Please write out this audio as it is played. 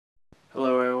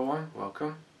Hello everyone,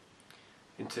 welcome.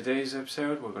 In today's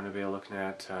episode we're going to be looking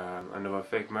at another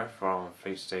Figma from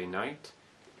Fate's Day Night,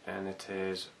 and it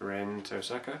is Rin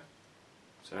Tohsaka.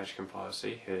 So as you can probably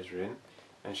see, here's Rin,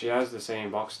 and she has the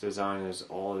same box design as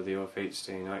all of the other Fate's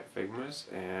Day Night Figmas,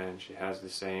 and she has the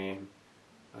same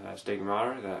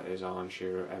stigmata that is on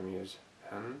Cuteanimefigures's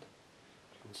hand,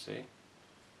 you can see.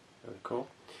 Really cool.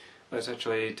 Let's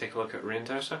actually take a look at Rin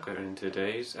Tohsaka in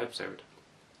today's episode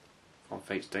on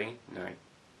Fate's Day Night.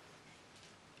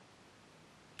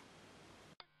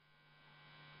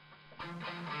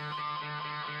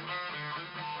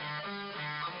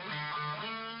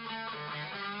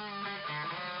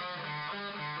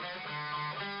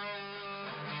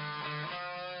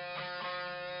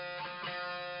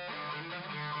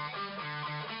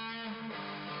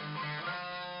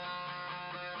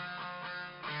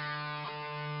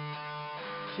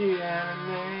 Cute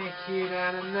anime, cute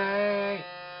anime.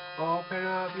 Open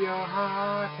up your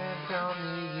heart and tell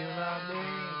me you love me.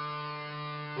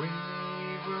 We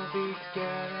will be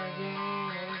together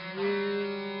again and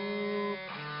you.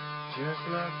 Just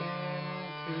look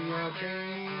into your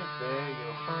dreams, there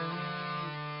you'll find me.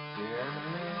 Cute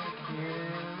anime,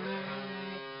 cute anime.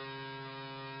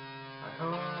 I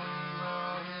hope we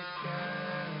will be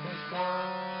together in this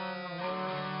one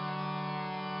world.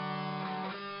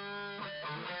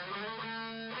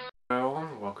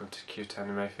 Welcome to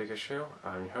CuteanimefiguresShow.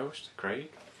 I'm your host, Craig,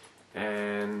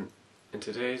 and in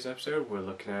today's episode we're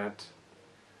looking at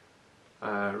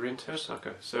Rin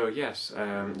Tohsaka. So yes,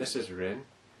 this is Rin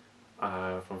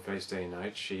from Fate's Day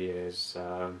Night. She is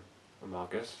a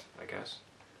Marcus, I guess.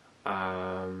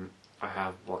 I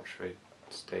have watched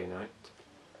Fate's Day Night.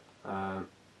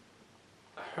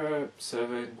 Her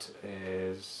servant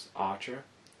is Archer.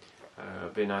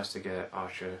 It'd be nice to get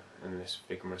Archer in this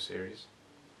Figma series.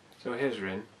 So here's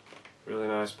Rin, really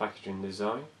nice packaging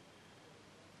design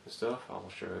and stuff. I'll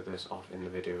show this off in the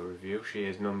video review. She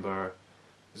is number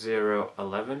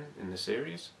 011 in the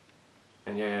series,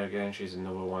 and yeah, again she's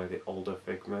another one of the older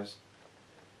Figmas.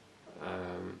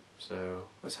 So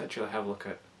let's actually have a look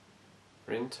at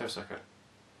Rin Tohsaka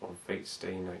on Fate's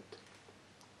Day Night.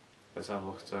 Let's have a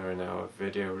look at her in our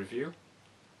video review.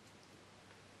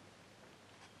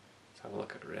 Let's have a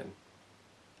look at Rin.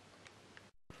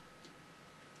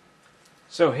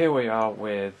 So here we are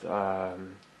with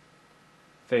Figma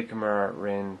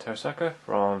Rin Tohsaka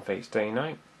from Fate's Day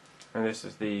Night, and this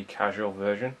is the casual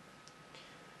version.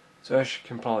 So as you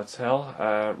can probably tell,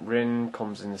 Rin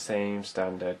comes in the same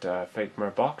standard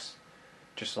Figma box,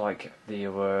 just like the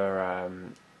other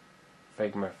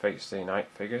Figma Fate's Day Night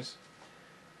figures.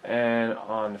 And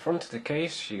on the front of the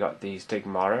case you got the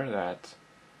stigmata that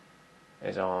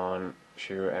is on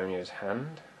Cuteanimefigures's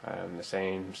hand, the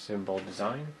same symbol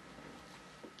design.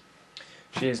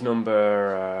 She is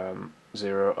number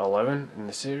 011 in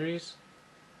the series.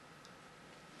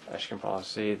 As you can probably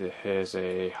see, here's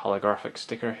a holographic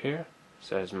sticker here. It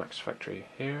says MaxFactory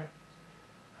here.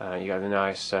 You got the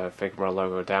nice Figma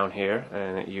logo down here,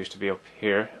 and it used to be up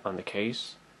here on the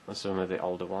case on some of the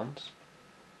older ones.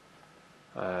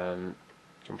 You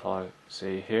can probably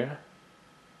see here.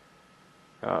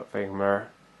 Got Figma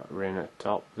Rin at the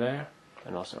top there,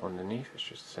 and also underneath it's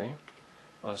just the same.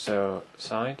 Also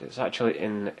side, it's actually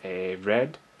in a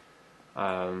red.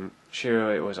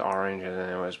 Sure, it was orange and then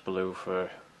it was blue for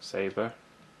Saber.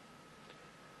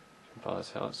 You can probably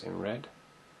tell it's in red.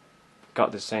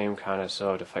 Got the same kind of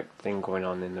sword effect thing going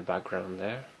on in the background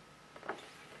there.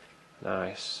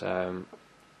 Nice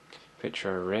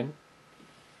picture of Rin.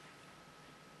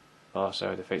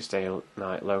 Also the Fate's Day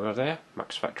Night logo there,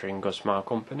 MaxFactory and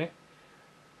Goodsmilecompany.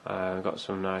 Got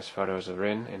some nice photos of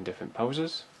Rin in different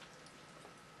poses.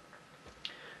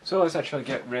 So let's actually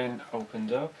get Rin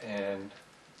opened up and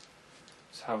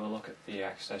let's have a look at the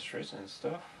accessories and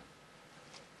stuff,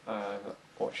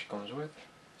 what she comes with.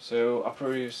 So I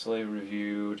previously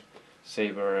reviewed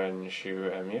Saber and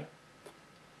CuteanimefiguresTV.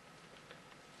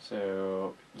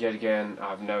 So yet again,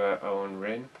 I've never owned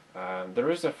Rin.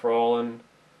 There is a Fallen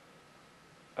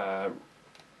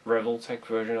Revoltech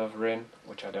version of Rin,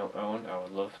 which I don't own. I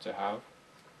would love to have.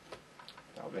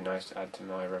 That would be nice to add to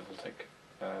my Revoltech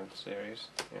series,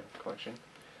 collection.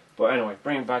 But anyway,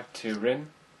 bringing back to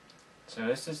Rin. So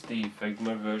this is the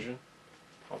Figma version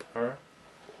of her.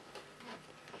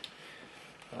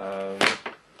 I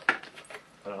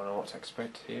don't know what to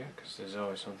expect here because there's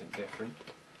always something different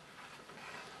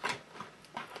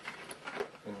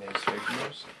in these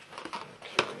Figmas.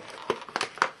 Okay.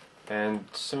 And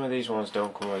some of these ones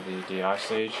don't come with the DI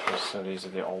stage because some of these are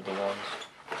the older ones.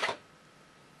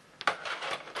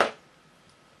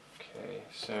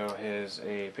 So here's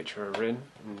a picture of Rin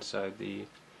inside the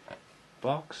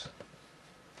box.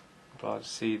 Glad to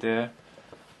see there.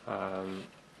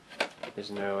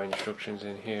 There's no instructions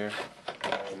in here.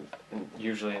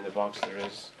 Usually in the box there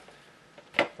is.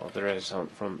 Well, there is on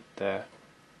front there.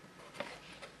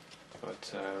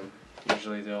 But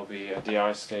usually there'll be a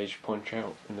DI stage punch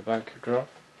out in the back drawer.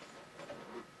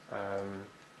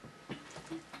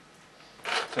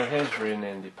 So here's Rin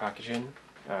in the packaging.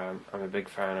 I'm a big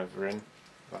fan of Rin,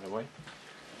 by the way.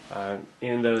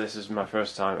 Even though this is my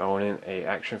first time owning a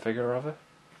action figure of her.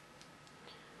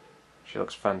 She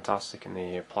looks fantastic in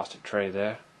the plastic tray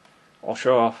there. I'll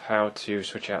show off how to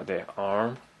switch out the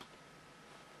arm.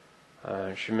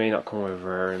 She may not come with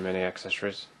very many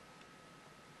accessories.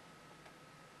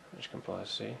 As you can probably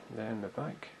see there in the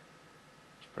back.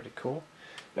 It's pretty cool.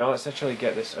 Now let's actually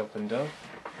get this opened up.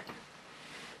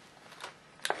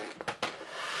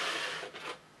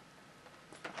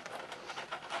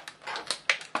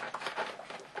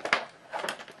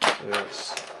 So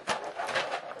let's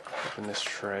open this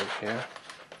tray here.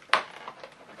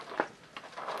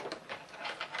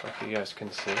 Like you guys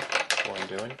can see what I'm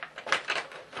doing.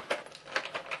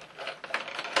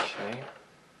 Okay.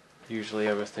 Usually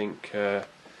everything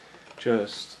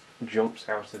just jumps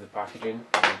out of the packaging.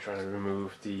 I'm trying to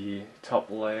remove the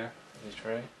top layer of the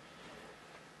tray.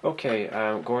 Okay,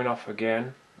 going off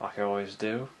again, like I always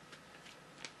do,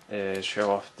 is show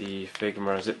off the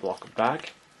Figma Ziploc bag.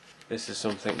 This is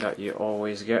something that you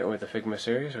always get with the Figma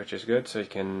series, which is good, so you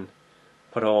can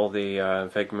put all the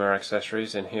Figma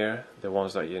accessories in here, the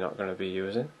ones that you're not going to be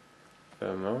using for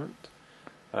the moment.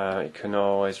 You can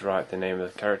always write the name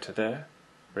of the character there,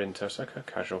 Rin Tohsaka,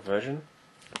 casual version.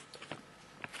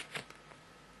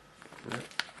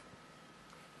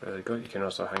 Really good, you can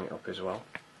also hang it up as well.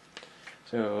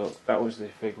 So that was the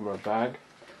Figma bag.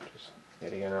 Just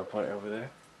yet again, I'll put it over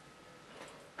there.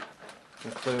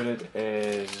 Included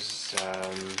is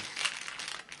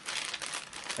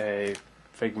a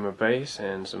Figma base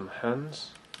and some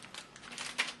hands.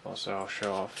 Also, I'll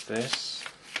show off this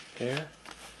here.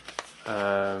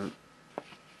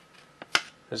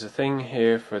 There's a thing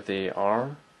here for the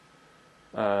arm,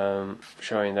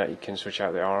 showing that you can switch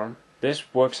out the arm.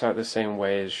 This works out the same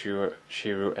way as Shiru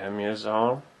Emiya's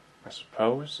arm, I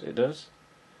suppose it does.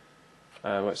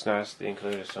 What's nice, they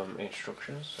included some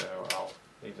instructions, so I'll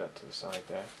leave that to the side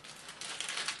there.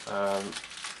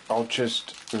 I'll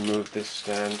just remove this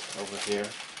stand over here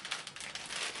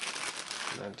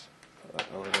and put that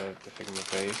over the Figma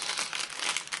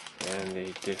base and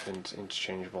the different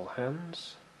interchangeable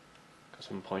hands. Got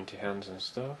some pointy hands and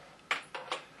stuff.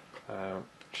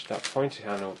 That pointy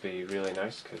hand will be really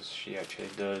nice because she actually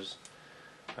does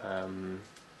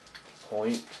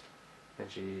point, and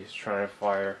she's trying to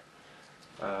fire.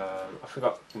 I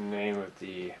forgot the name of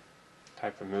the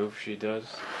type of move she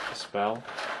does, the spell.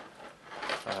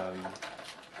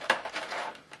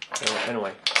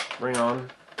 Anyway, bring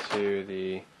on to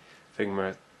the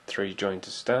Figma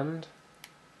 3-jointed stand.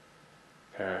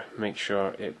 Make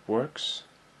sure it works.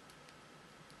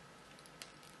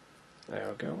 There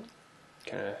we go.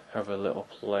 Kind of have a little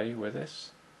play with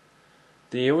this.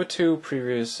 The other two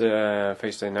previous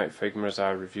Face Day Night Figmas I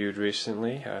reviewed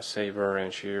recently, Saber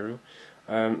and Shiru,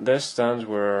 their stands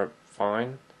were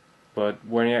fine, but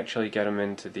when you actually get them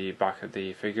into the back of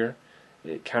the figure,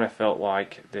 it kind of felt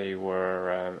like they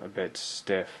were a bit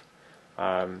stiff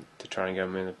to try and get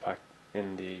them in the pack,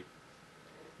 in the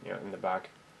bag.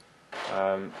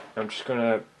 I'm just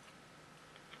gonna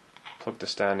plug the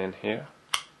stand in here,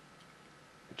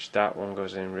 which that one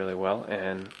goes in really well,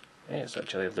 and it's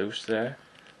actually loose there,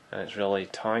 and it's really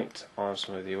tight on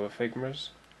some of the other Figmas,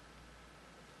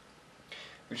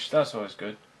 which that's always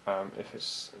good if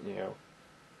it's,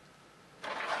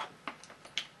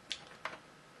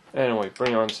 Anyway,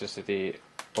 bring on to the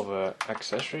other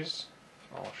accessories.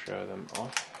 I'll show them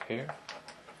off here.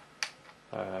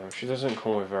 She doesn't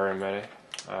come with very many.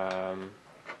 Comes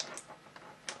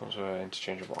with an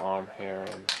interchangeable arm here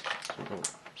and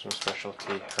some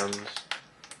specialty hands,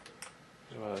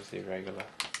 as well as the regular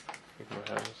Figma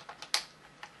hands.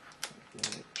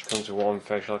 She comes with one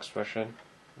facial expression,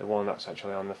 the one that's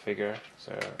actually on the figure,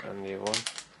 and the other one.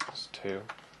 That's two.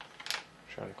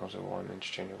 She only comes with one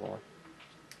interchangeable one.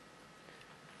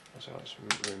 So let's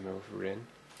remove Rin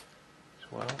as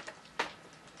well.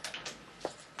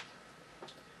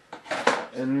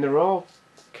 And they're all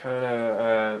kind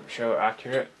of show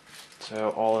accurate,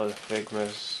 so all of the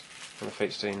Figmas from the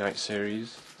Face Day Night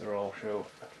series, they're all show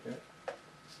accurate.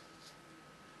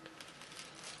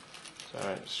 So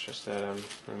it's just that I'm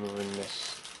removing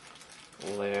this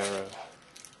layer of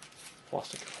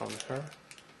plastic from her.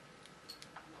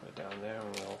 Put it down there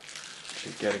and we'll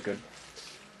get a good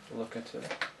look at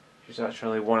it. She's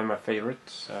actually one of my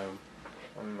favourites,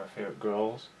 one of my favourite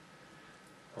girls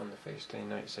on the Face Day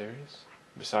Night series,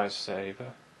 besides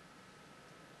Saber.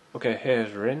 Okay,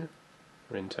 here's Rin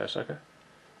Tohsaka,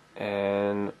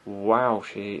 and wow,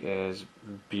 she is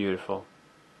beautiful.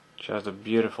 She has a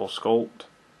beautiful sculpt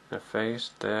in her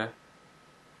face there,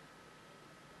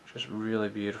 just really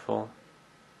beautiful.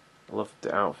 I love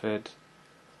the outfit.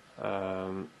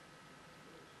 Her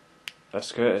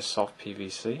skirt is soft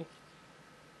PVC,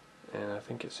 and I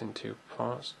think it's in 2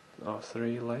 parts or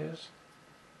 3 layers.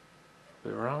 Be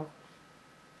wrong?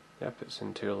 Yep, it's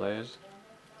in 2 layers.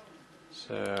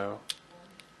 So,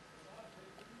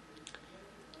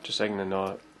 just ignore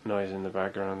the noise in the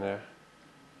background there.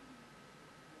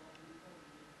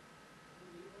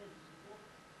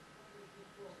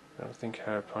 I don't think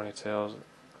her ponytails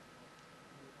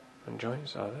and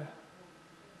joints are there.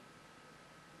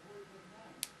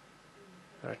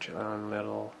 Actually on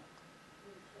metal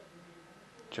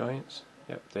joints.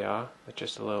 Yep, they are. They're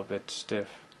just a little bit stiff.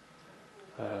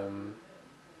 So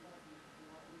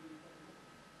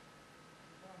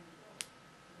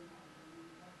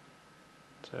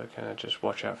kind of just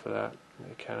watch out for that.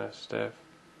 They're kind of stiff.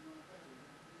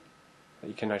 But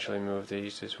you can actually move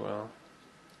these as well.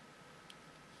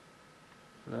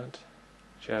 Not.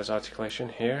 She has articulation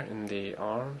here in the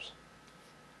arms.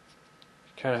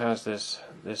 She kind of has this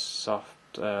soft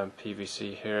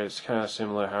PVC here. It's kind of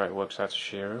similar how it works out to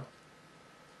Shiro.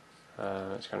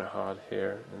 It's kind of hard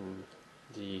here in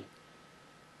the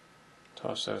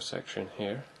torso section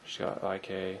here. She's got like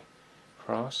a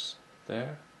cross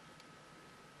there.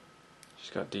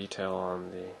 She's got detail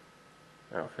on the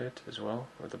outfit as well,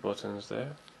 with the buttons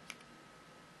there.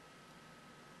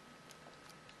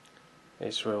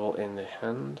 A swivel in the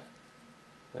hand,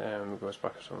 it goes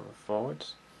backwards and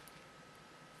forwards.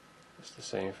 It's the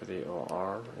same for the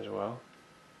arm as well.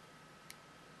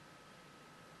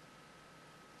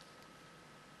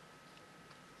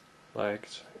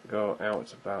 Legs go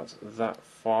out about that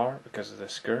far because of the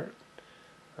skirt.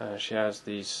 She has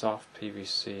the soft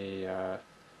PVC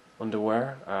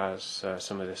underwear as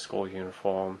some of the school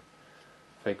uniform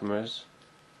Figmas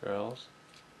girls.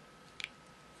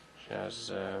 She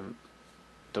has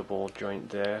double joint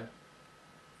there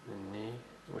in the knee,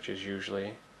 which is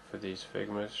usually for these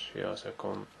Figmas. She also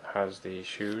has the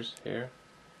shoes here,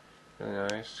 really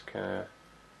nice, kind of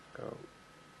go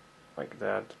like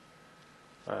that,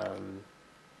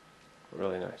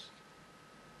 really nice.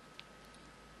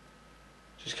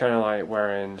 She's kind of like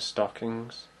wearing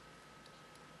stockings,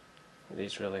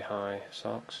 these really high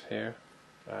socks here.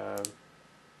 I'll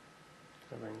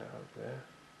bring that up there.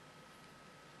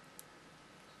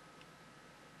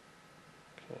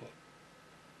 Okay.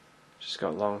 She's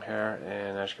got long hair,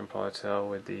 and as you can probably tell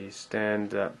with the stand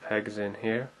that pegs in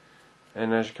here,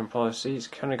 and as you can probably see, it's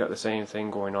kind of got the same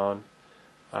thing going on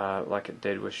like it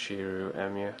did with Shiru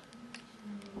Emiya.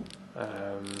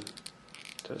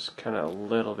 So it's kind of a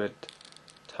little bit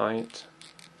tight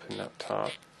in that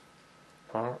top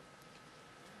part.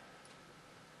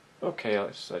 Okay,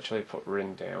 let's actually put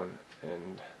Rin down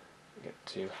and get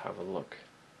to have a look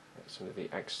at some of the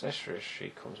accessories she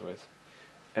comes with.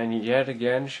 And yet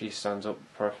again, she stands up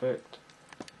perfect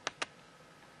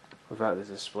without the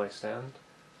display stand.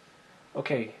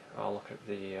 Okay, I'll look at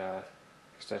the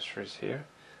accessories here.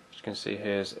 As you can see,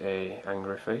 here's a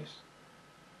angry face.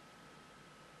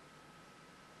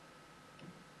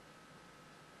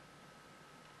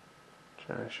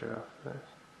 Trying to show off this.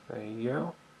 There you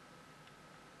go.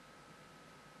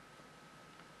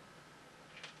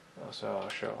 Also, I'll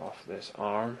show off this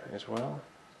arm as well.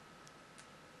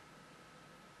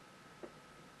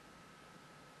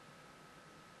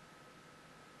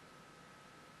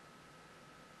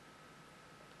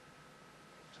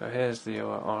 So here's the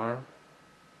arm.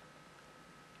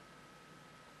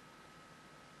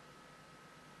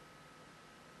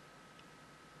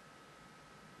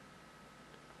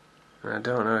 And I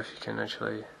don't know if you can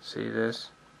actually see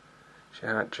this. She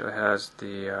actually has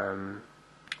the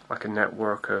like a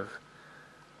network of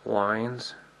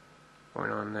lines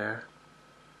going on there.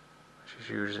 She's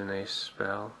using a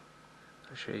spell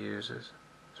that she uses.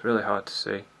 It's really hard to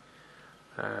see,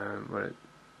 but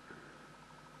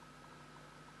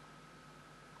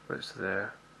it's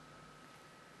there.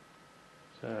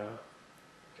 So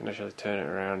you can actually turn it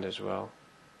around as well.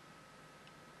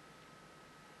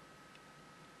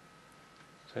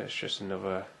 So it's just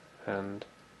another hand.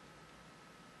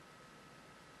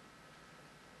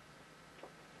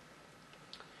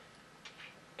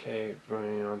 Okay,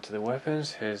 bringing on to the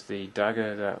weapons. Here's the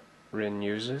dagger that Rin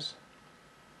uses.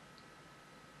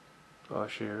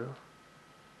 Shiro.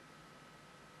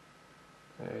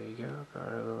 There you go,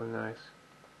 got a really nice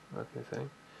looking thing.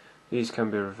 These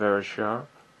can be very sharp.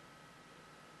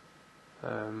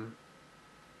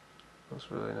 Looks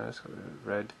really nice, got the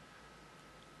red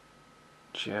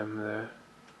gem there.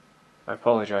 I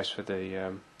apologise for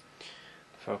the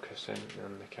focusing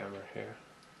on the camera here.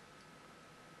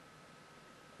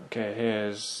 Okay,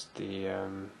 here's the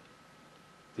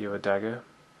other dagger.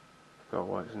 I forgot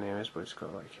what its name is, but it's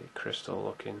got like a crystal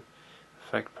looking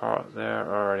effect part there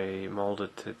already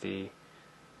molded to the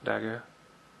dagger.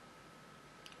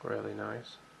 Really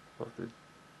nice. Love the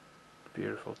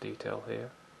beautiful detail here.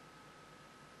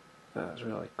 That's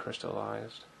really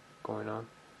crystallized going on.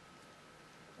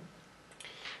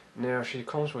 Now she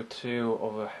comes with two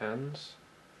other hands.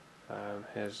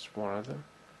 Here's one of them,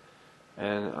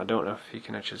 and I don't know if you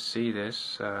can actually see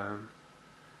this.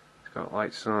 It's got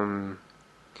like some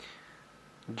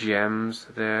gems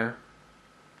there,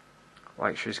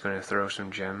 like she's going to throw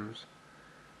some gems.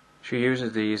 She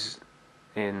uses these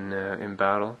in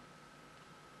battle.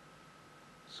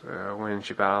 So when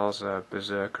she battles a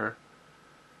berserker,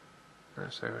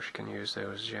 so she can use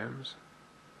those gems.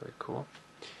 Really cool.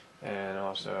 And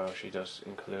also she does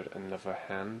include another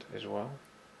hand as well.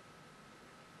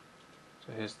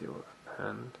 So here's the other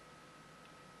hand.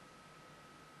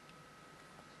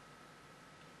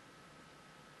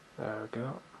 There we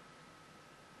go.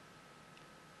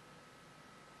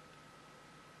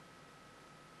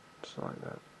 Just like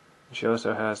that. She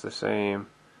also has the same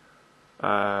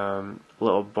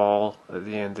little ball at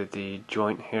the end of the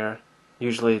joint here.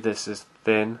 Usually this is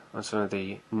thin on some of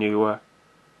the newer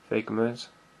Figmas.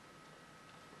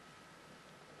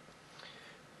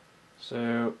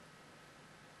 So,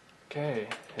 okay,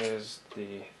 here's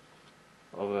the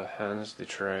other hands, the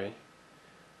tray.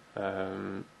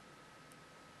 You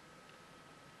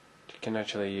can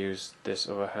actually use this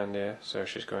other hand here, so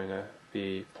she's going to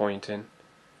be pointing.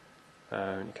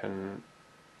 You can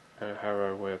have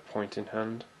her with a pointing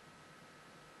hand.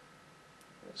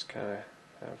 Let's kind of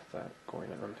have that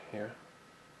going on here.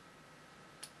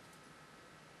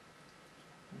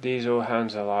 These other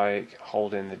hands are like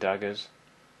holding the daggers.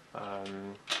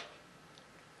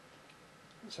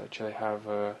 Let's actually have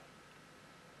her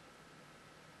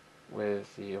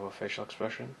with the other facial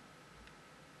expression.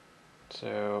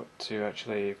 So to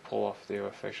actually pull off the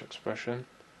other facial expression,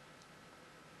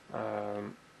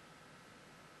 you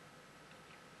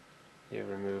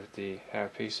remove the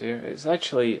hairpiece here. It's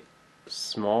actually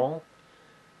small.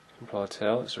 You can probably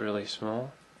tell it's really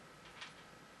small.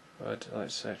 But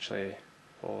let's actually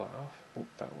pull that off. Oop,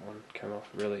 that one came off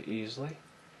really easily.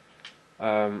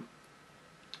 Not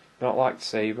like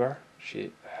Saber.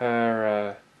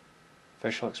 Her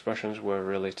facial expressions were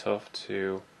really tough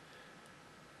to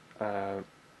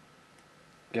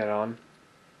get on,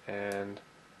 and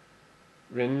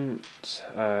Rin's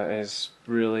is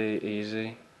really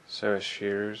easy. So is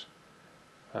Shiru's.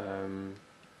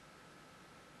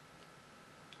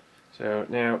 So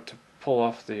now to pull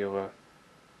off the other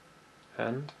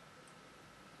hand.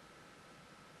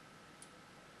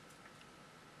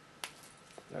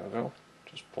 There we go.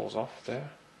 Just pulls off there.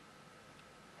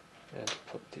 And to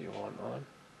put the one on.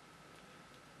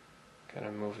 Kind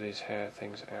of move these hair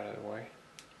things out of the way.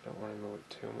 Don't want to move it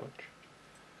too much,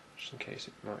 just in case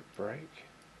it might break.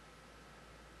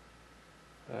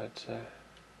 But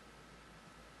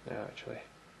now actually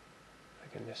I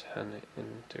can just hand it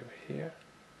into here.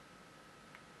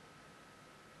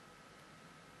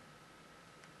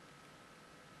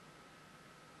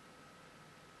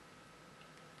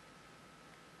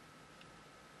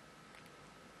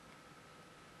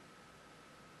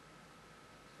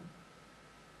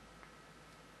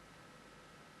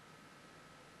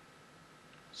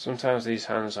 Sometimes these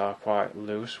hands are quite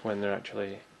loose when they're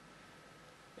actually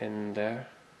in there.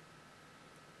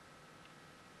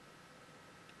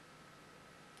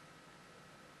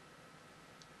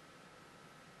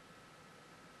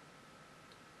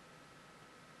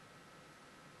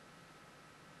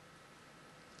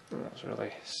 That's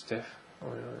really stiff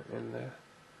in there.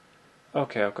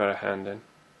 Okay, I've got a hand in.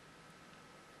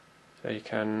 So you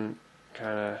can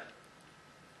kind of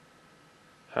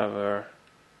have her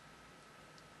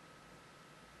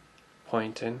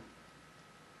pointing.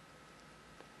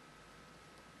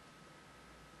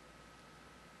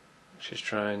 She's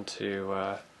trying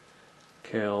to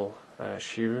kill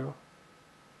Shiru.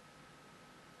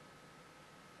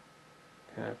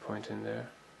 Kind of pointing there.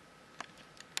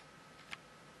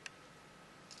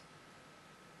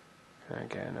 Kind of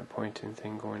getting a pointing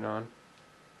thing going on.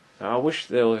 Now, I wish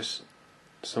there was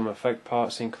some effect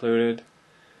parts included,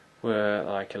 where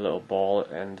like a little ball at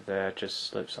the end there just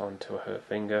slips onto her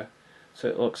finger, so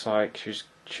it looks like she's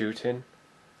shooting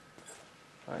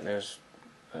like there's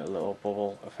little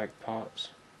bubble effect parts.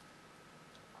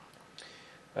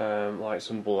 Like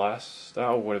some blasts, that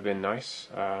would have been nice.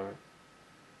 But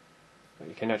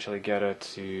you can actually get it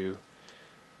to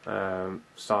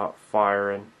start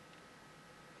firing.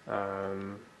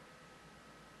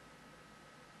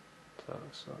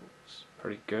 So it's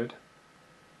pretty good.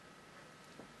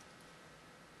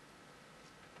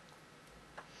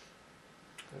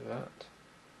 Like that.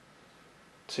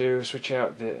 To switch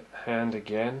out the hand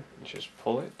again, just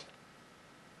pull it.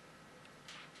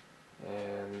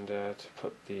 And to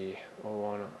put the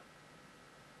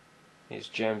these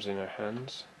gems in her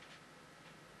hands,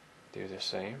 do the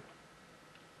same.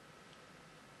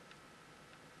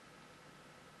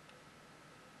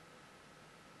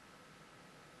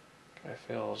 It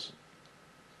feels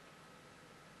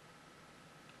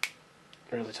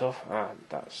really tough.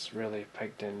 That's really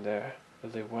pegged in there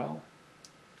really well.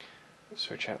 Let's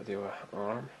switch out the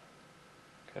arm.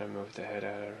 Kind of move the head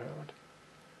out of the road.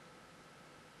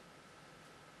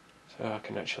 So I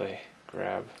can actually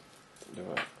grab the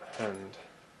hand.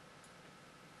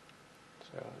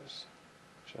 So let's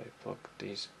actually plug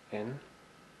these in.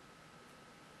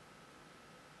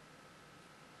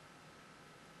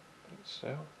 Like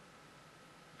so.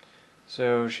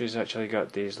 So she's actually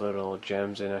got these little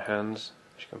gems in her hands,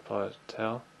 as you can probably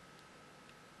tell.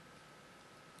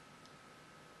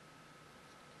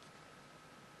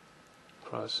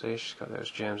 Probably see she's got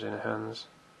those gems in her hands,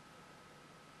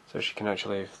 so she can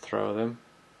actually throw them.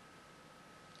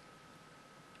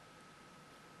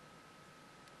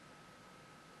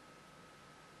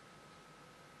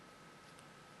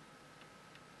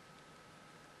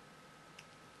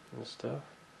 And stuff.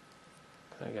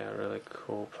 I get a really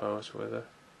cool pose with her,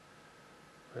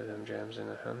 with them gems in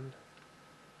her hand.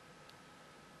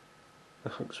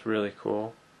 It looks really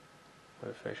cool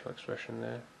with facial expression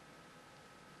there.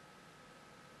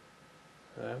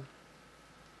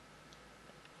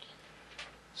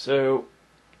 So,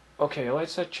 okay,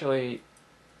 let's actually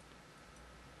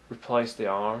replace the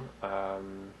arm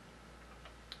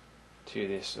to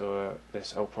this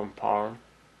open arm.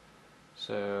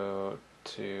 So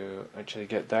to actually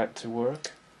get that to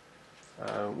work,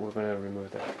 we're going to remove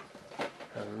the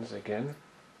hands again.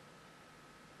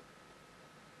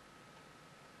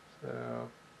 So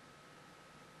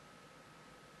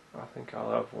I think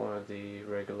I'll have one of the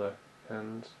regular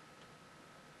hands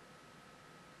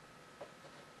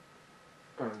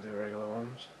and the regular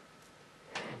ones,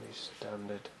 and these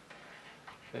standard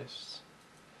fists.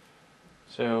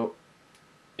 So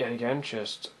yet again,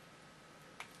 just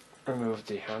remove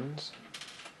the hands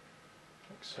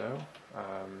like so.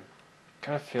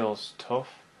 Kind of feels tough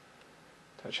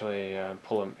to actually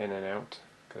pull them in and out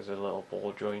because the little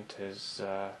ball joint is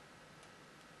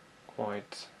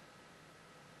quite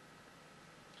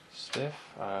stiff.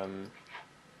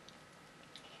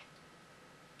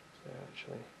 So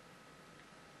actually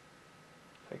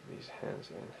take these hands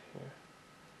in here,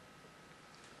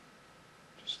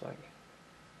 just like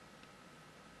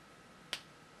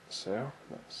so.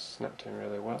 That's snapped in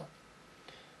really well.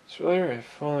 It's really,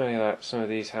 if only that some of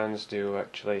these hands do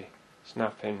actually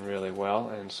snap in really well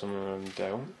and some of them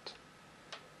don't.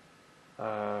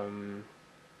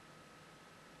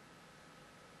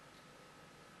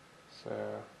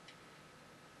 So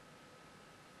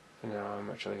for now I'm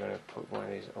actually going to put one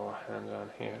of these other hands on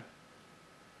here.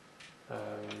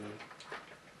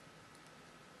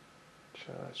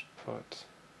 So let's put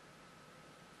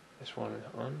this one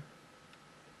on.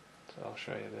 So I'll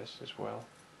show you this as well.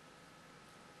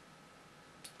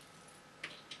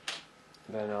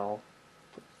 Then I'll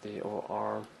put the other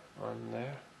arm on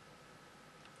there.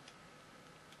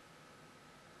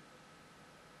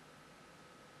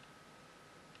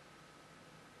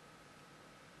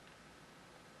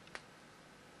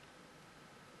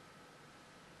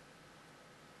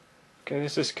 Okay,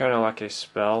 this is kind of like a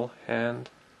spell hand,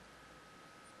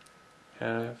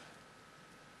 kind of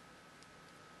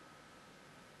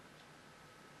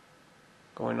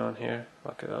going on here,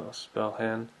 like a little spell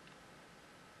hand.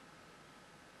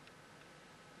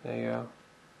 There you go.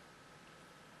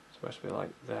 It's supposed to be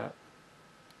like that.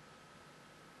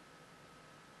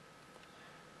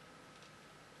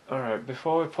 Alright,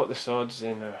 before we put the swords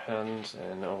in our hands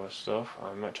and all this stuff,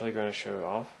 I'm actually going to show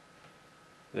off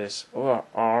this other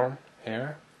arm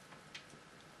here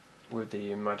with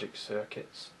the magic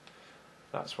circuits.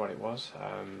 That's what it was.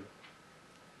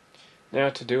 Now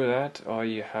to do that, all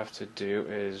you have to do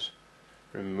is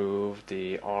remove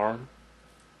the arm.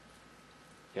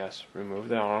 Yes, remove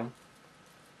the arm.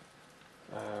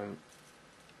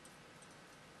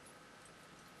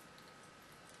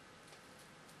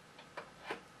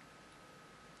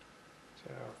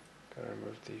 So Gotta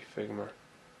remove the Figma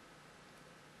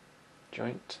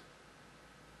joint.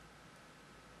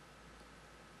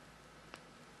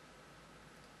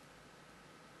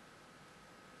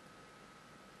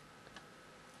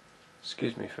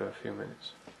 Excuse me for a few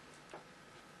minutes.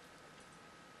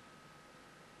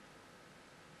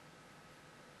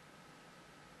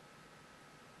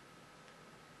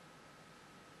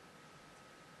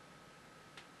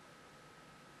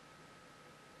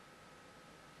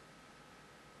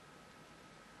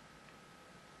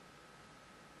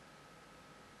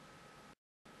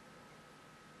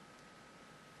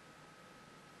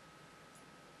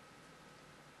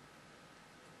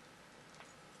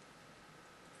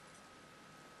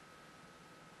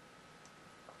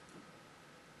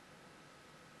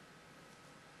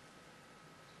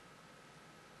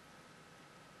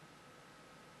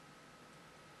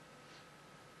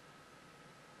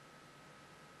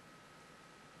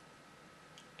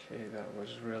 Okay, that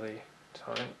was really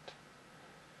tight.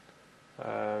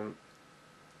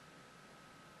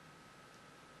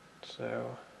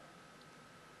 So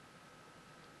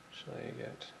actually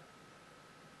get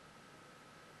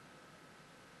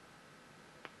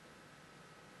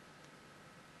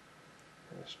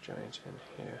this joint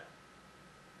in here.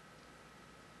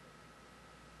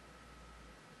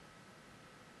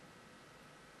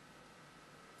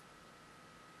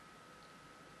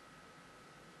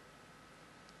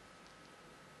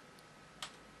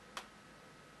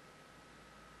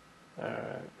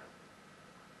 Alright.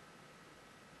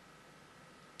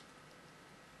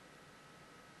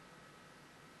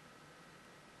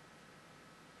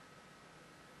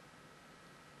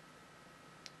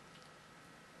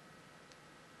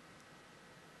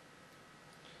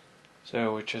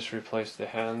 So we just replaced the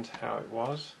hand how it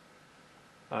was.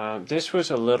 This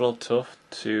was a little tough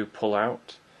to pull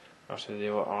out after the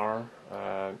other arm.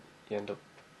 You end up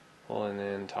pulling the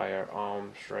entire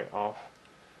arm straight off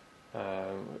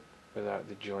without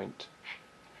the joint.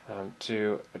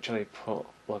 To actually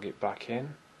plug it back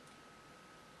in,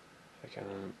 I can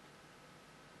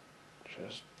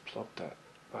just plug that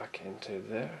back into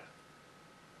there,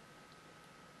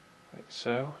 like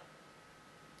so.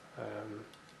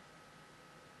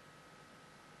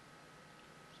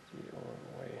 The other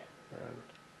way around.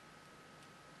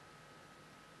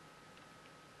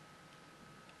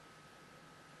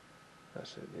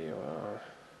 That's it, the other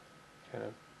kind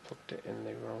of plugged it in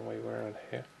the wrong way around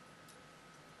here.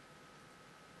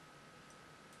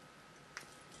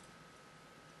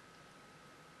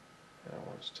 And it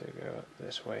wants to go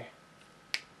this way,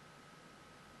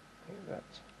 like that.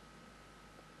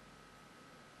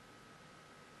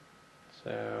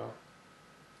 So,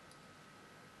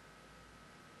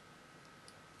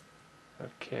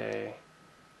 okay.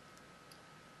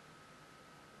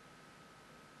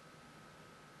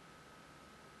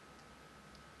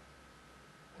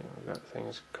 I think we've got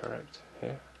things correct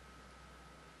here.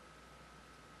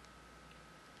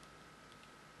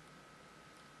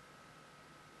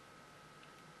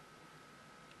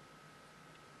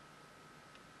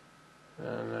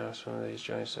 And now some of these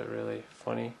joints are really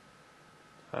funny.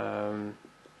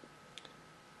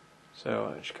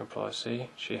 So as you can probably see,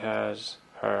 she has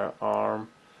her arm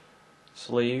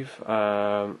sleeve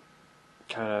kind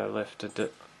of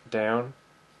lifted down,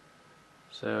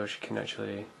 so she can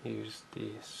actually use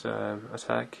this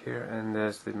attack here. And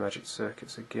there's the magic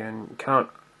circuits again. You can't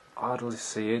hardly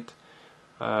see it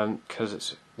because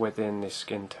it's within the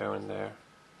skin tone there.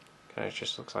 Kind of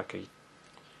just looks like a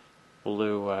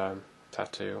blue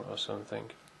tattoo or something.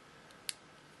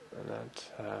 And that,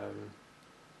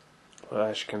 well,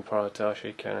 as you can probably tell,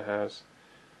 she kind of has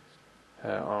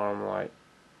her arm like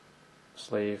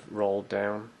sleeve rolled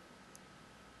down,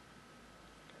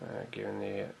 giving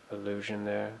the illusion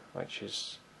there like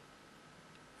she's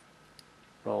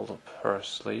rolled up her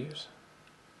sleeves.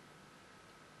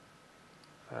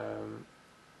 You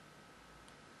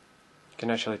can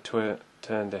actually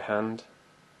turn the hand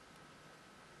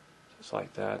just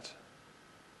like that,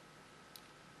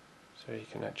 so you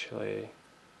can actually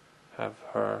have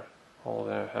her hold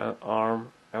her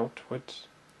arm outwards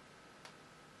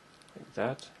like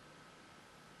that.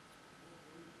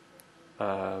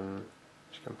 As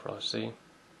you can probably see.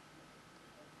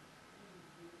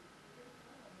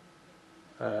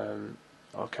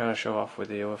 I'll kind of show off with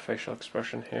the other facial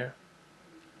expression here.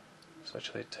 Let's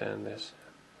actually turn this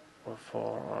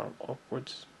forearm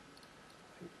upwards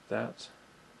like that.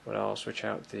 But I'll switch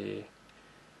out the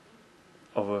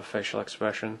other facial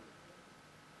expression.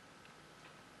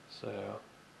 So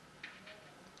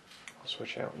I'll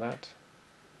switch out that.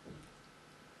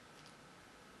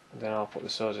 And then I'll put the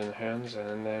swords in the hands,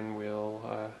 and then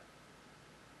we'll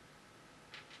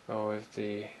go with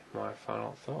my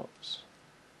final thoughts,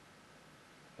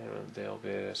 and there'll be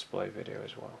a display video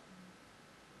as well.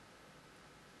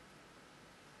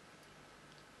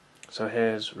 So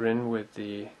here's Rin with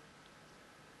the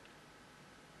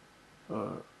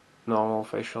normal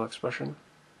facial expression,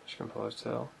 as you can probably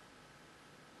tell.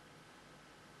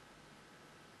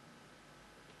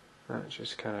 And it's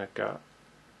just kind of got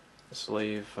the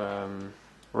sleeve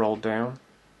rolled down,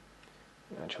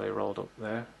 actually rolled up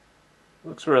there.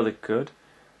 Looks really good.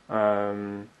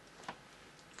 You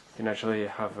can actually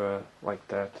have a like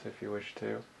that if you wish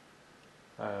to.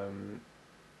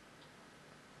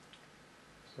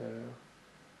 So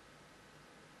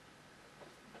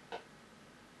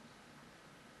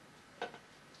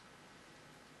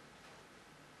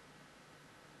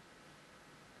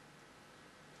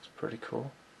it's pretty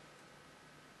cool.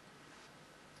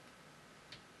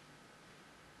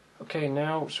 Okay,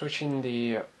 now switching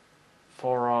the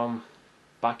forearm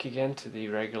back again to the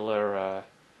regular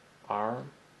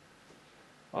arm.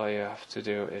 All you have to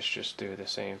do is just do the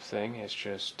same thing, is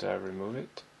just remove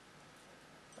it.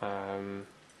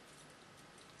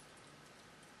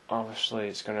 Obviously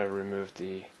it's going to remove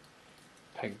the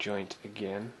peg joint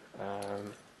again.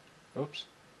 Oops,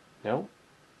 no,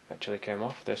 actually came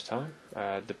off this time.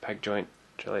 The peg joint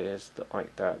actually is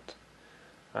like that.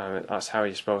 That's how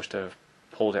you're supposed to have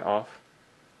pulled it off,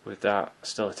 with that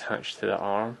still attached to the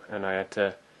arm, and I had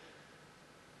to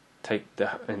take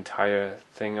the entire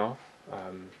thing off.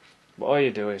 But all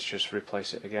you do is just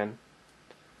replace it again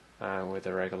with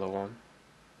a regular one,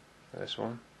 this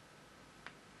one.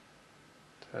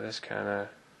 So this kind of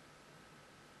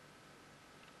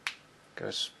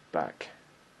goes back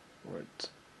where it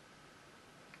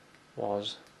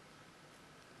was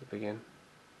at the beginning,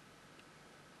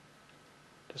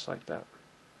 just like that.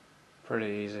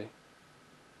 Pretty easy,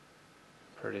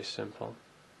 pretty simple.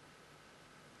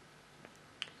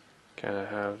 Kind of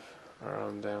have our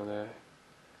arm down there.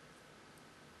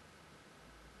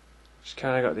 She's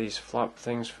kind of got these flap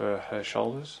things for her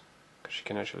shoulders, because she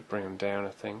can actually bring them down, I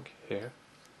think, here.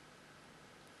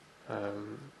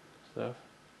 Stuff.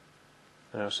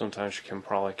 I know sometimes you can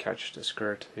probably catch the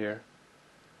skirt here.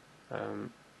 So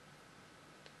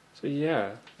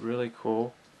yeah, really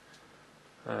cool.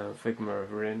 Figma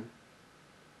of Rin.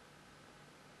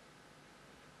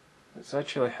 Let's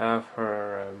actually have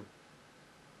her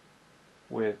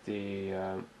with the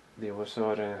other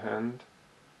sword in her hand,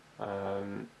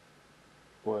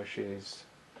 where she's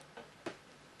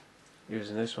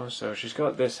using this one. So she's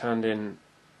got this hand in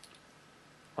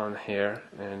on here,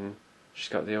 and she's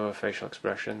got the other facial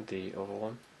expression, the other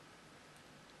one.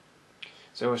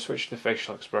 So we'll switch to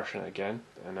facial expression again,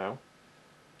 I know.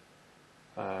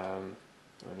 And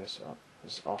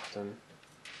this often,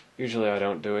 usually I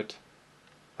don't do it.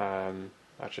 I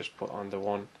just put on the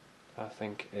one I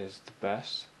think is the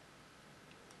best.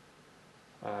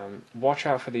 Watch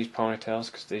out for these ponytails,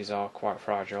 because these are quite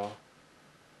fragile.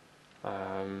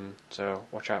 So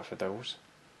watch out for those.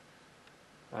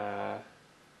 But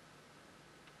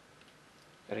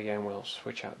again, we'll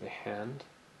switch out the hand.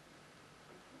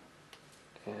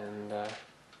 And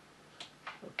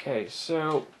okay,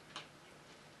 so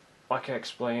like I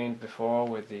explained before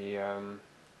with the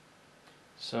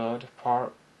sword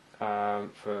part,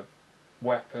 for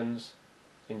weapons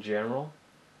in general,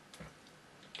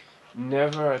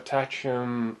 never attach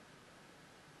them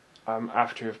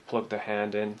after you've plugged the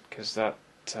hand in, because that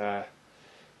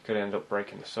could end up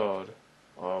breaking the sword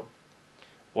or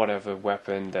whatever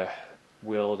weapon they're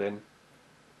wielding.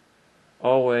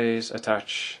 Always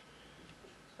attach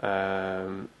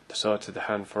the sword to the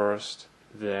hand first,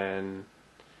 then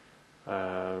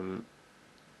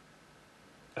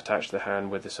attach the hand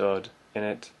with the sword in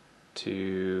it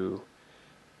to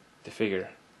the figure.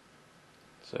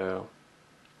 So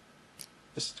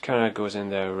this kind of goes in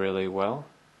there really well,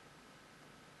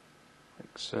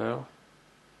 like so.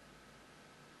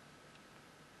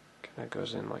 Kind of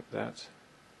goes in like that.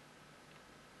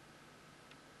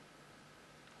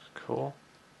 Cool.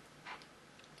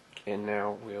 And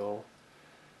now we'll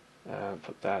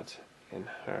put that in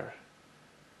her,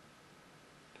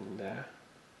 in there.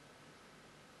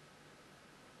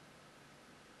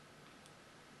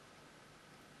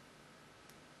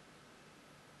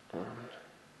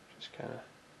 Just kind of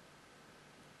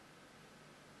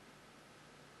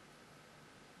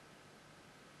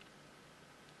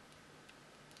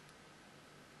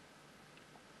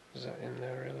is that in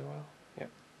there really well? Yep.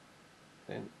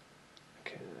 Then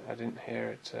okay, I didn't hear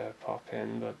it pop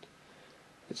in, but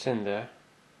it's in there.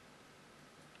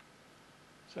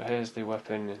 So here's the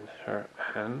weapon in her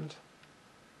hand.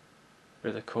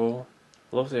 Really cool.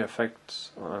 Love the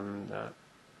effects on that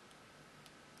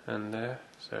and there,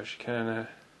 so she kinda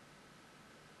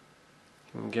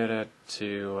can get it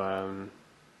to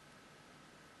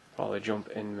probably jump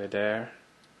in midair,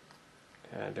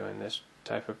 doing this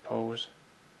type of pose.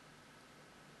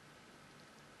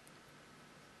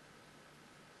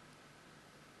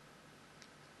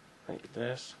 Like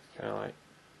this, kinda like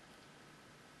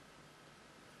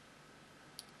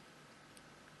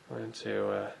going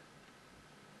to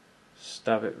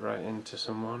stab it right into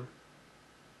someone,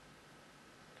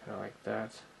 kinda like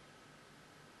that.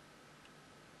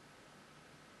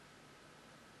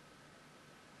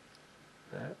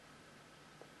 That.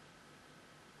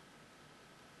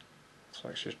 Looks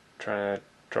like she's trying to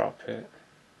drop it.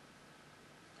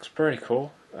 Looks pretty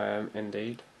cool,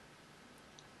 indeed.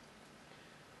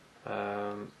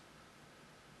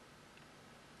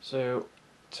 So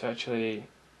to actually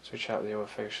switch out the other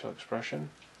facial expression,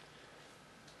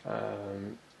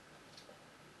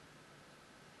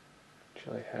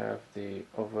 actually have the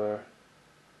other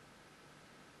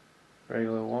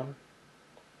regular one,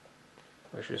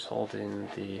 which is holding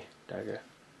the dagger.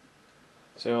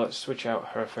 So let's switch out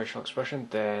her facial expression,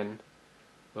 then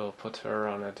we'll put her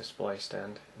on a display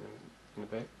stand in a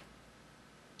bit.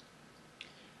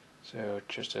 So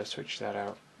just to switch that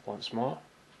out once more.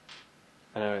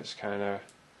 I know it's kind of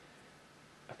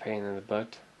a pain in the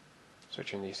butt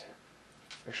switching these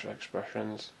facial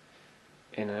expressions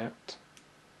in and out.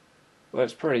 Well,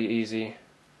 it's pretty easy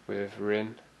with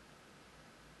Rin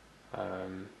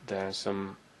than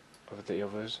some of the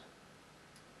others.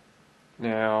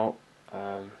 Now,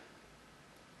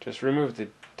 just remove the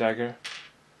dagger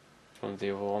from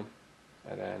the other one,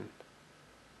 and then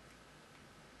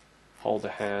hold the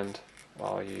hand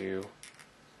while you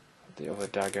put the other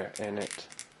dagger in it.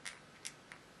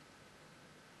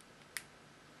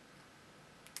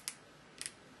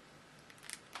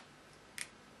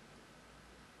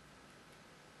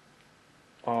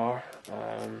 Or,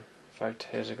 in fact,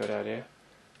 here's a good idea.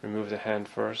 Remove the hand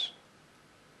first,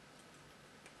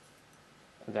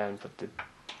 and then put the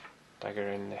dagger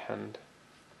in the hand.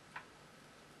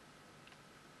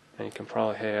 And you can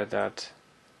probably hear that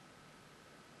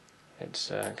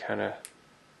it's kind of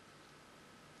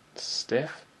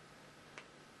stiff.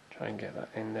 Try and get that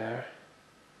in there.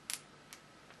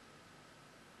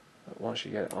 But once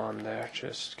you get it on there,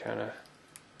 just kind of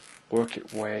work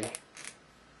it way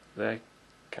there.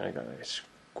 Kind of got like a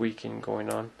squeaking going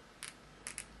on.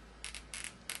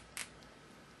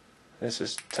 This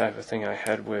is the type of thing I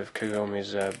had with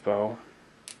Kagomi's bow.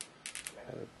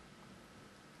 Had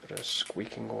a bit of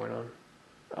squeaking going on.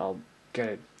 I'll get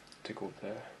it to go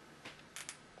there.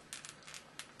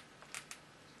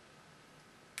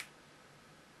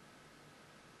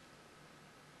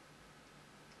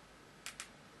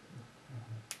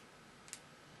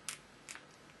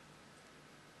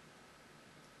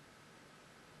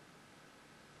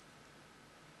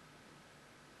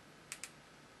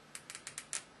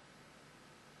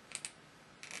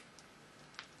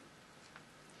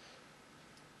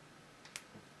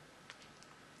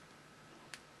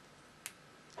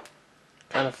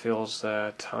 Kind of feels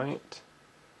tight,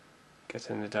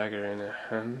 getting the dagger in her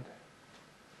hand.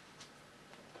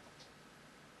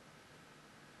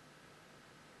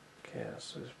 Okay,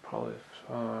 this is probably as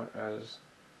far as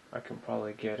I can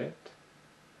probably get it.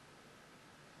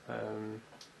 And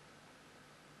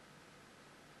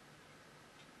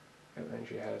then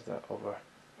she has that other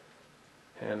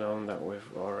hand on that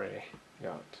we've already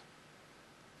got.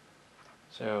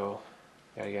 So,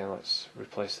 yet again, let's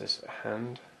replace this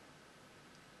hand.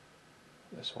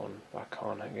 This one back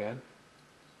on again.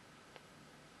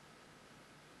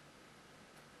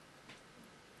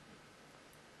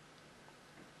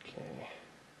 Okay,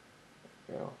 there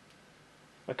we go.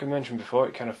 Like I mentioned before,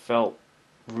 it kind of felt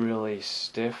really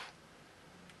stiff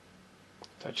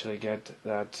to actually get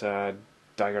that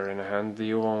dagger in the hand.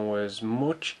 The other one was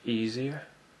much easier.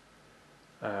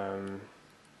 I'm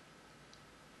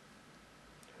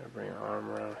gonna bring her arm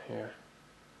around here.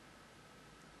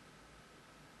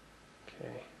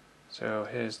 Okay, so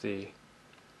here's the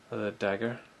other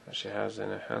dagger that she has in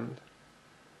her hand.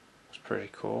 It's pretty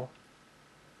cool.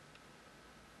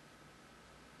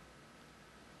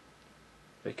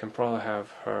 You can probably have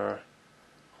her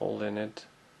holding it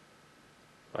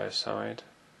by her side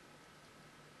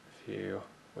if you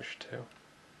wish to,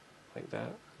 like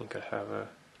that. You could have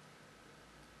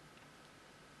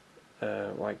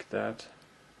her like that,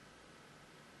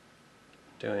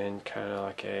 doing kind of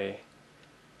like a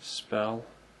spell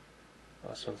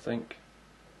or something.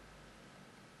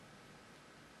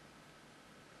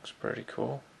 Looks pretty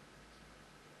cool.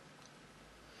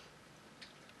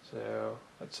 So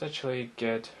let's actually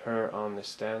get her on the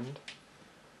stand.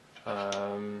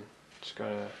 Just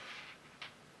gonna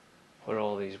put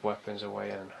all these weapons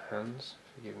away on hands,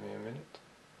 if you give me a minute.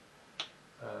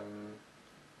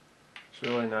 It's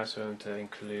really nice of him to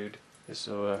include this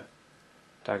sort of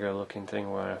dagger looking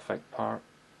thing with an effect part.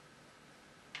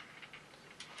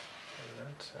 And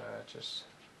that, just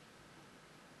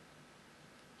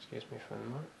excuse me for a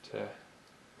moment to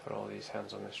put all these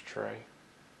hands on this tray.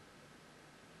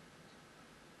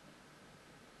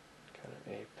 Kind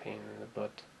of a pain in the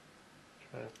butt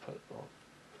trying to put all.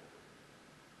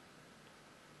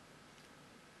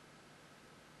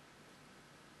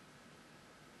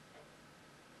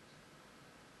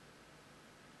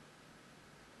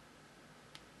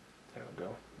 There we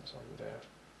go, it's on there.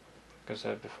 Like I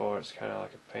said before, it's kind of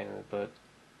like a pain in the butt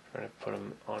trying to put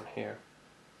them on here.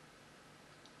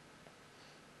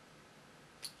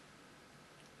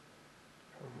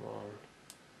 Come on.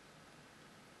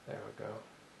 There we go.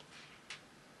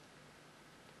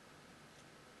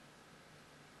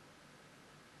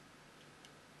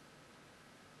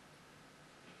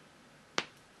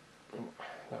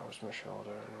 That was my shoulder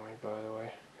anyway, by the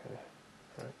way. Okay,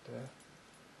 right there.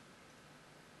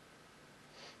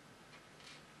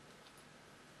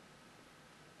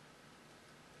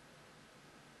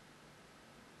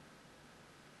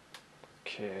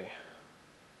 Okay,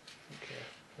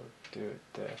 I'll do it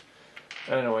there.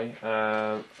 Anyway,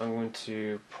 I'm going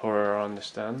to put her on the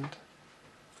stand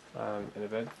in a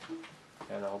bit,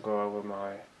 and I'll go over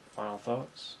my final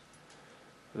thoughts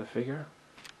for the figure.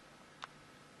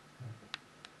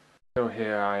 So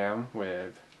here I am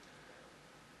with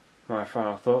my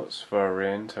final thoughts for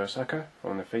Rin Tohsaka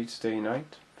from the CuteanimefiguresTV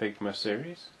Figma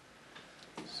series.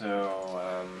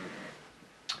 So,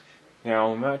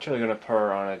 now I'm actually going to put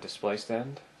her on a display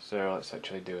stand, so let's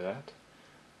actually do that.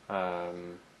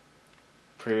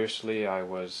 Previously I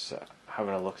was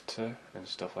having a look at her and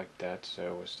stuff like that,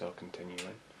 so we're still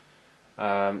continuing.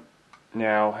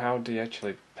 Now, how do you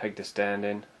actually peg the stand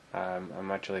in?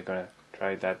 I'm actually going to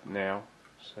try that now.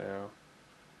 So,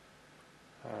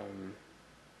 kind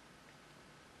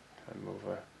of move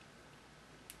her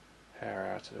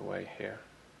hair out of the way here.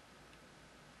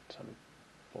 Some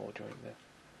ball joint there.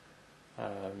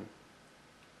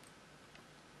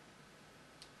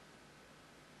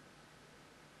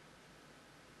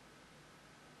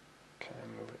 Can I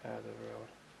move it out of the road?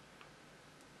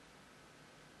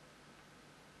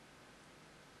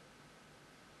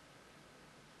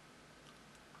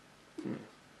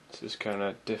 This is kind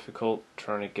of difficult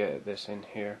trying to get this in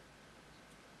here.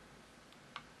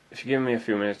 If you give me a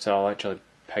few minutes, I'll actually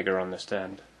peg her on the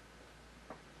stand.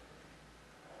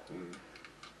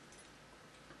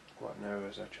 What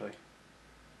nervous actually.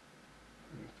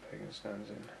 Pegging stands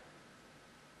in.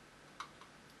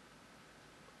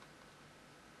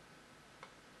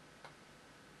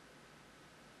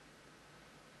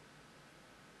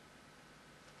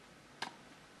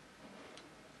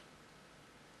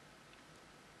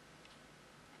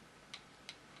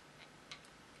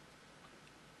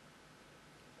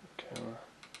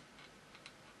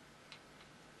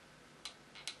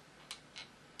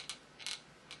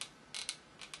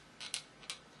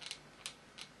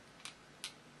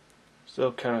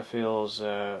 Still kind of feels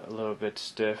a little bit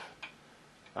stiff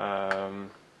when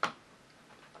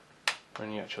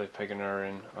you're actually pegging her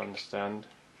in on the stand.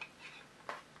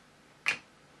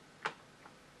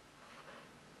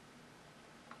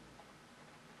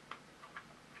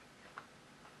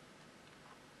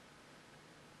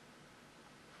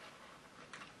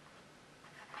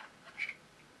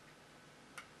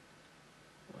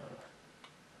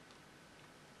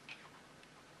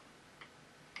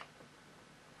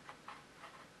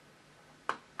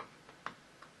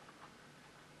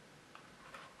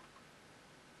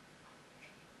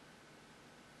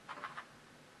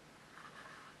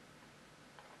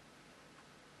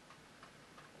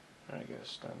 I gotta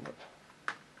stand up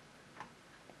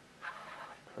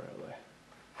correctly.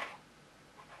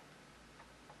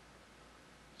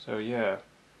 So yeah,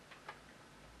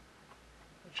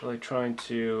 actually trying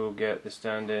to get the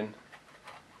stand in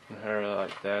on her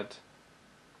like that.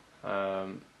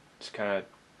 It's kind of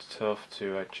tough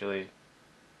to actually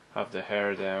have the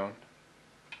hair down.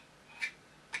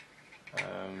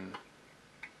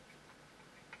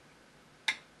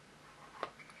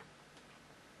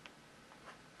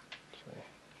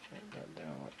 That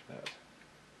down like that.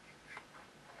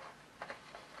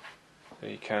 So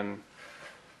you can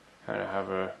kind of have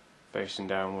her facing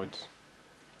downwards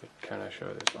to kind of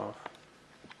show this off.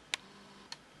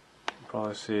 You can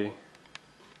probably see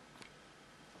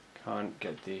can't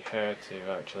get the hair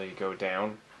to actually go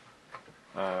down.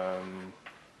 There's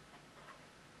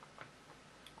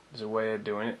a way of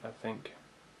doing it, I think.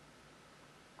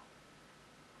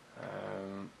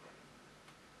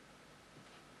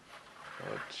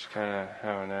 Just kind of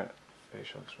having that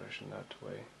facial expression that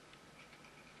way.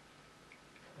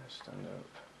 Stand up.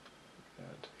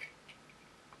 That.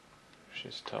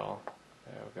 She's tall.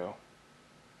 There we go.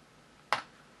 Can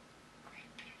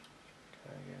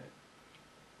I get it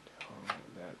down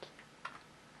like that?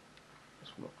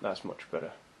 That's much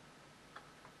better.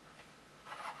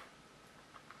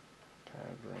 Can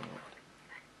I bring it?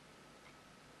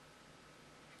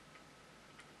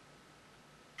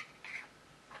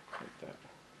 Like that.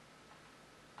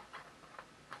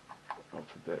 Up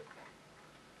a bit.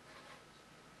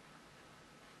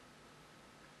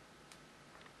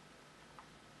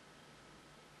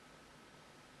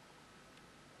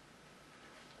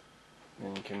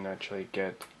 Then you can actually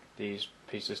get these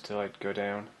pieces to like go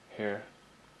down here,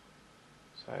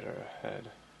 side of her head.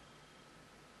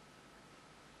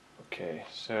 Okay,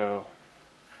 so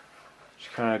she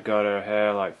kind of got her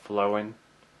hair like flowing,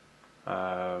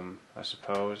 I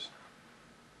suppose,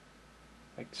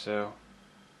 like so.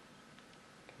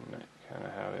 Kind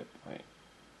of have it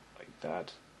like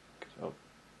that. Oh,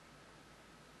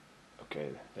 okay,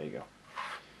 there you go.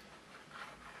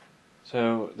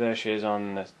 So there she is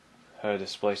on her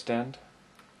display stand.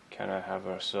 Kind of have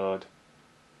her sword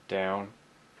down.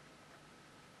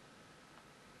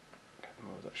 Kind of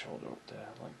move that shoulder up there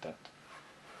like that.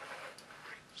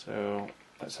 So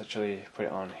let's actually put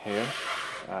it on here.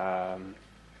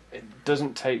 It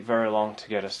doesn't take very long to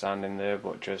get a stand in there,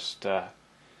 but just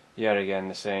yet again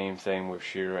the same thing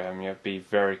with You have to be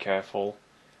very careful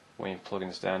when you're plugging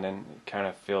the stand in. It kind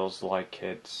of feels like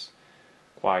it's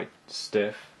quite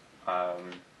stiff.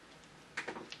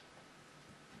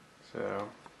 So,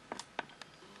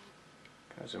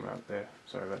 can I zoom out there?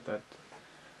 Sorry about that.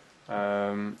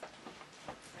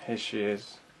 Here she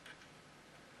is.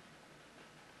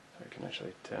 So I can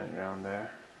actually turn it around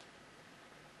there.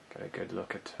 Get a good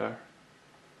look at her.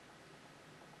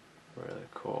 Really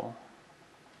cool.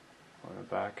 On the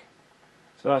back.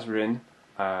 So that's Rin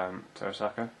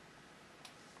Tohsaka.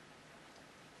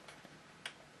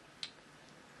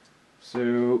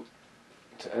 So,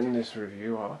 to end this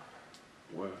review off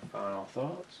with final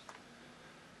thoughts,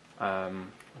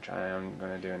 which I am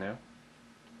going to do now.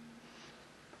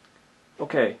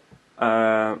 Okay,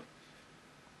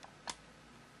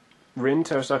 Rin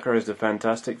Tohsaka is a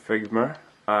fantastic Figma.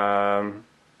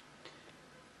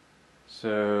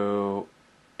 So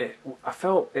I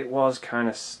felt it was kind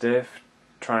of stiff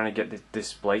trying to get the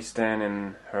display stand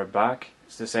in her back.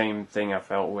 It's the same thing I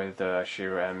felt with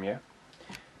Shira.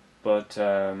 But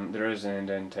there is an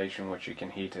indentation which you can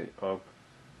heat it up,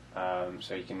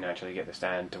 so you can actually get the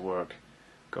stand to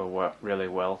go really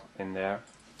well in there,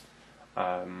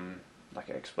 like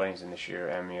it explains in the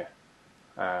Shira.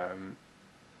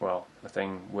 Well, the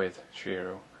thing with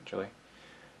Shiro actually.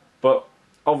 But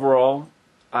overall,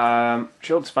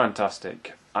 she looks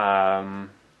fantastic. I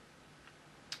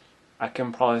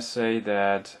can probably say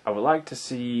that I would like to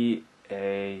see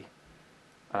a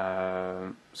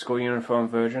school uniform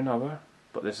version of her,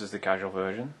 but this is the casual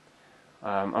version.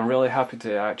 I'm really happy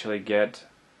to actually get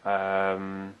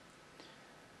a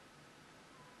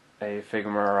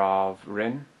Figma of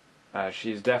Rin.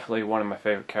 She's definitely one of my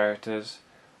favourite characters.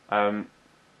 I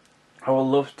would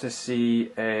love to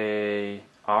see a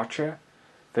archer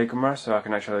Figma so I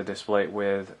can actually display it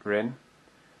with Rin.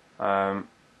 But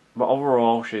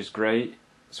overall she's great.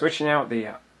 Switching out the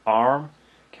arm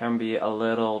can be a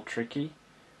little tricky,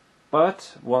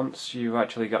 but once you've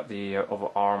actually got the other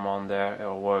arm on there,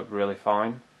 it'll work really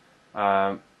fine.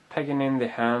 Pegging in the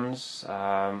hands,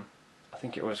 I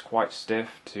think it was quite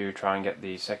stiff to try and get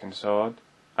the second sword,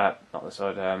 not the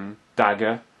sword,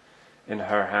 dagger in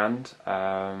her hand.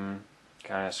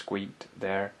 Kind of squeaked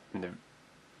there in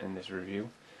this review.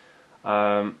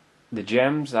 The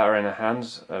gems that are in her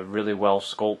hands are really well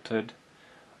sculpted.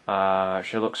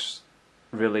 She looks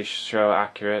really show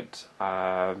accurate.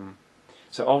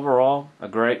 So overall, a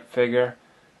great figure.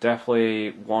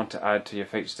 Definitely want to add to your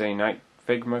Fate Stay Night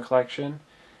Figma collection.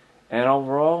 And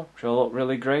overall, she'll look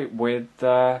really great with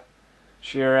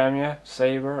Shira,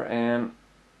 Saber, and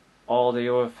all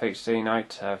the other Fate Stay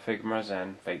Night Figmas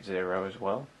and Fate Zero as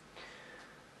well.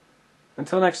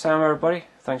 Until next time, everybody,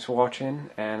 thanks for watching,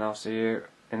 and I'll see you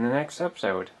in the next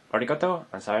episode. Arigato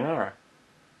and sayonara.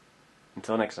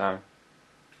 Until next time.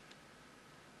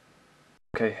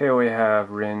 Okay, here we have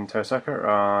Rin Tohsaka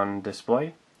on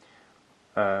display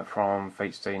from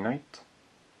Fate Stay Night.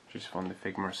 She's from the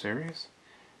Figma series.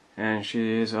 And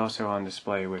she is also on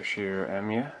display with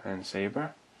Shira and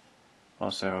Saber.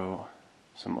 Also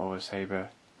some other Saber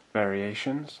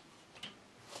variations.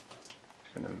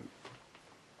 Just gonna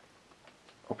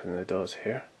open open the doors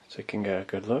here so you can get a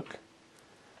good look.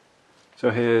 So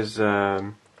here's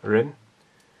Rin.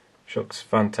 She looks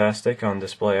fantastic on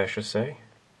display, I should say,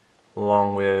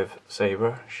 along with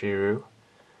Saber, Shiru.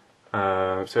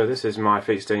 So this is my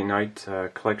Fate Stay Night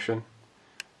collection,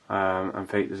 and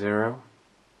Fate Zero.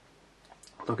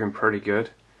 Looking pretty good,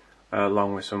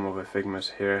 along with some other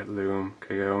Figmas here, Loom,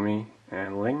 Kagome,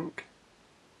 and Link.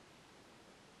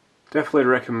 Definitely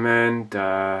recommend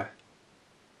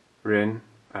Rin.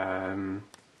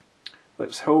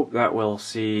 Let's hope that we'll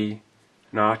see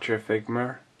an Archer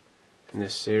Figma in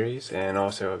this series, and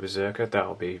also a Berserker.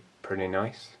 That'll be pretty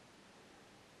nice.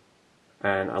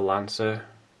 And a Lancer,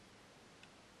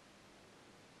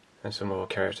 and some other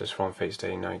characters from Fate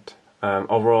Stay Night.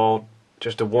 Overall,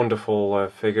 just a wonderful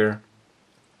figure,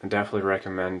 and definitely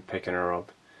recommend picking her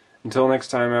up. Until next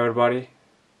time, everybody,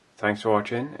 thanks for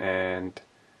watching, and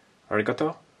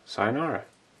arigato, sayonara.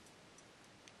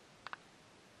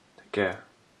 Take care.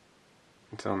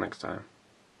 Until next time.